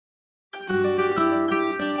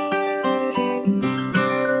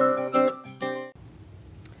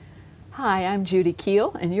Hi, I'm Judy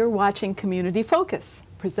Keel, and you're watching Community Focus,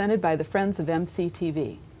 presented by the Friends of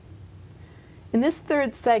MCTV. In this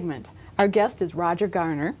third segment, our guest is Roger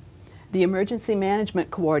Garner, the Emergency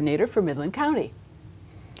Management Coordinator for Midland County.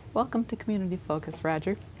 Welcome to Community Focus,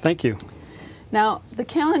 Roger. Thank you. Now, the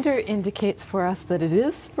calendar indicates for us that it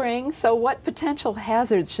is spring, so what potential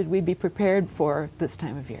hazards should we be prepared for this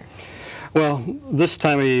time of year? Well, this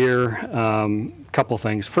time of year, couple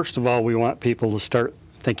things. First of all, we want people to start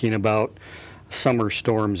thinking about summer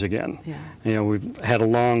storms again. Yeah. You know, we've had a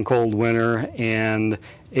long, cold winter, and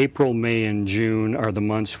April, May, and June are the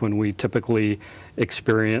months when we typically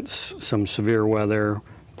experience some severe weather,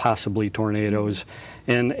 possibly tornadoes.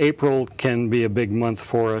 And April can be a big month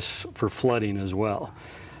for us for flooding as well.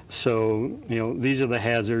 So, you know, these are the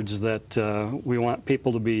hazards that we want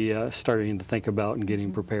people to be starting to think about and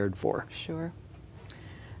getting prepared for. Sure.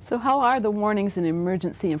 So how are the warnings and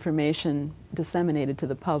emergency information disseminated to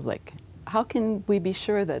the public? How can we be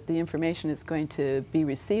sure that the information is going to be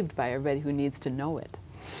received by everybody who needs to know it?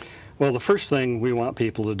 Well, the first thing we want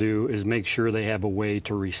people to do is make sure they have a way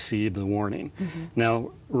to receive the warning. Now,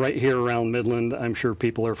 right here around Midland, I'm sure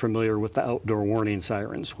people are familiar with the outdoor warning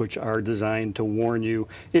sirens, which are designed to warn you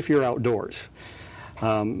if you're outdoors.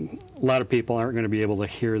 A lot of people aren't going to be able to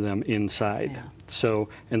hear them inside. Yeah. So,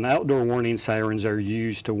 and the outdoor warning sirens are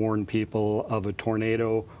used to warn people of a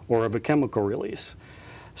tornado or of a chemical release.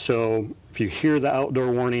 So if you hear the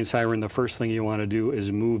outdoor warning siren, the first thing you want to do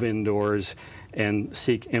is move indoors and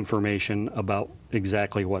seek information about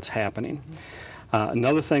exactly what's happening.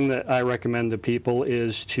 Another thing that I recommend to people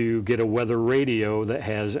is to get a weather radio that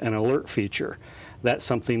has an alert feature. That's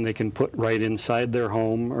something they can put right inside their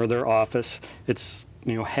home or their office. It's,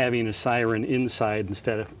 you know, having a siren inside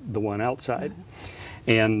instead of the one outside.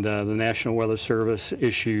 And the National Weather Service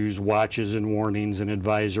issues watches and warnings and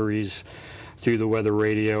advisories through the weather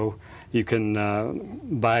radio. You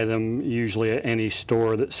can buy them usually at any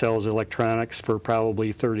store that sells electronics for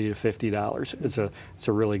probably $30 to $50. It's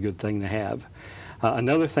a really good thing to have.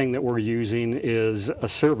 Another thing that we're using is a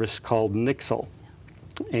service called Nixle,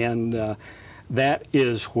 and that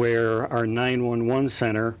is where our 911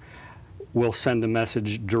 center will send a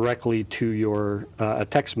message directly to your, a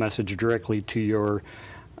text message directly to your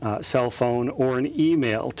cell phone or an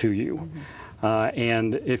email to you.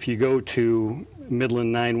 And if you go to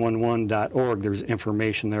midland911.org, there's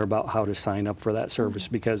information there about how to sign up for that service,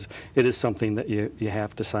 because it is something that you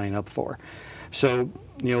have to sign up for. So,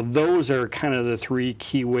 you know, those are kind of the three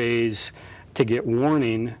key ways to get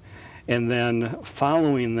warning. And then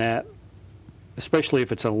following that, especially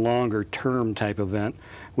if it's a longer term type event,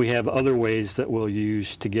 we have other ways that we'll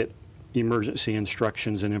use to get emergency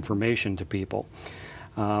instructions and information to people.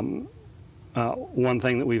 One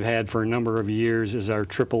thing that we've had for a number of years is our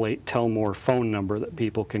 888 Tell More phone number that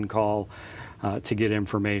people can call to get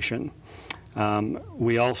information.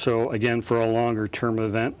 We also, again, for a longer term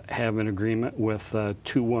event, have an agreement with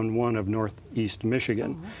 211 of Northeast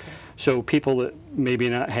Michigan. Oh, okay. So people that maybe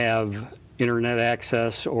not have internet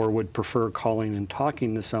access or would prefer calling and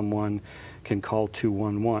talking to someone can call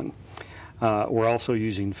 211. We're also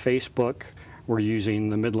using Facebook. We're using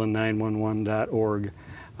the midland911.org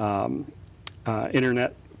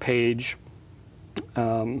internet page.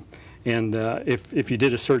 If you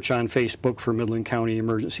did a search on Facebook for Midland County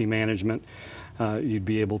Emergency Management, you'd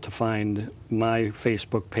be able to find my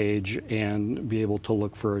Facebook page and be able to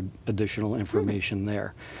look for additional information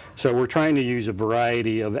there. So we're trying to use a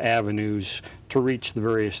variety of avenues to reach the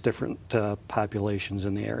various different populations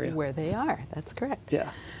in the area. Where they are, that's correct. Yeah.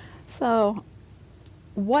 So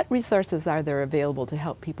what resources are there available to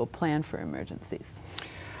help people plan for emergencies?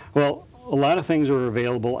 Well, a lot of things are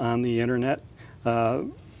available on the internet.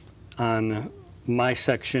 On my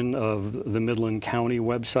section of the Midland County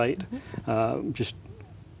website, just,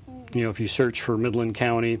 you know, if you search for Midland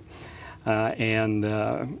County and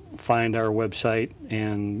find our website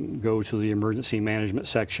and go to the emergency management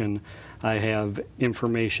section, I have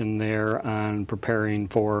information there on preparing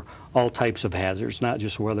for all types of hazards, not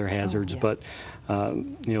just weather hazards, but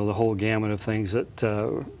you know, the whole gamut of things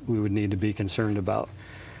that we would need to be concerned about.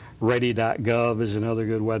 Ready.gov is another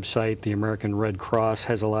good website. The American Red Cross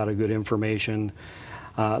has a lot of good information.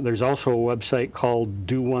 There's also a website called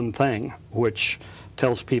Do One Thing, which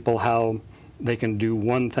tells people how they can do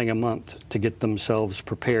one thing a month to get themselves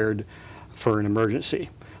prepared for an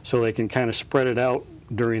emergency. So they can kind of spread it out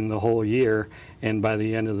during the whole year, and by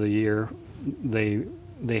the end of the year, they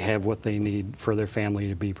have what they need for their family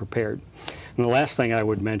to be prepared. And the last thing I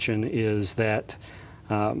would mention is that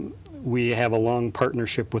we have a long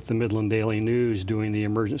partnership with the Midland Daily News doing the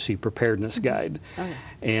Emergency Preparedness Guide. Oh, yeah.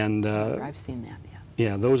 And I've seen that, yeah.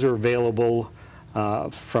 Yeah, those are available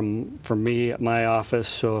from me at my office.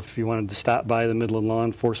 So if you wanted to stop by the Midland Law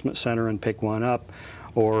Enforcement Center and pick one up,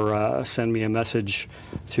 or send me a message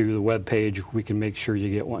through the web page, we can make sure you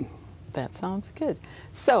get one. That sounds good.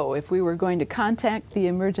 So if we were going to contact the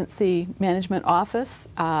Emergency Management Office,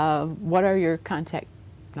 what are your contact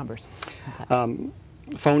numbers?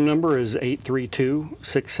 Phone number is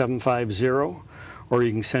 832-6750, or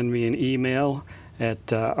you can send me an email at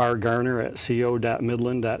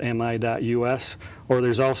rgarner@co.midland.mi.us, or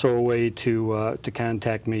there's also a way to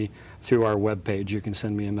contact me through our web page. You can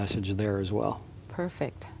send me a message there as well.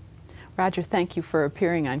 Perfect. Roger, thank you for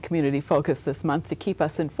appearing on Community Focus this month to keep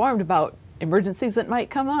us informed about emergencies that might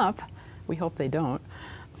come up. We hope they don't.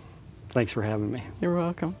 Thanks for having me. You're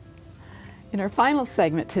welcome. In our final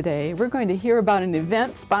segment today, we're going to hear about an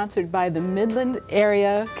event sponsored by the Midland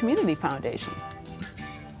Area Community Foundation.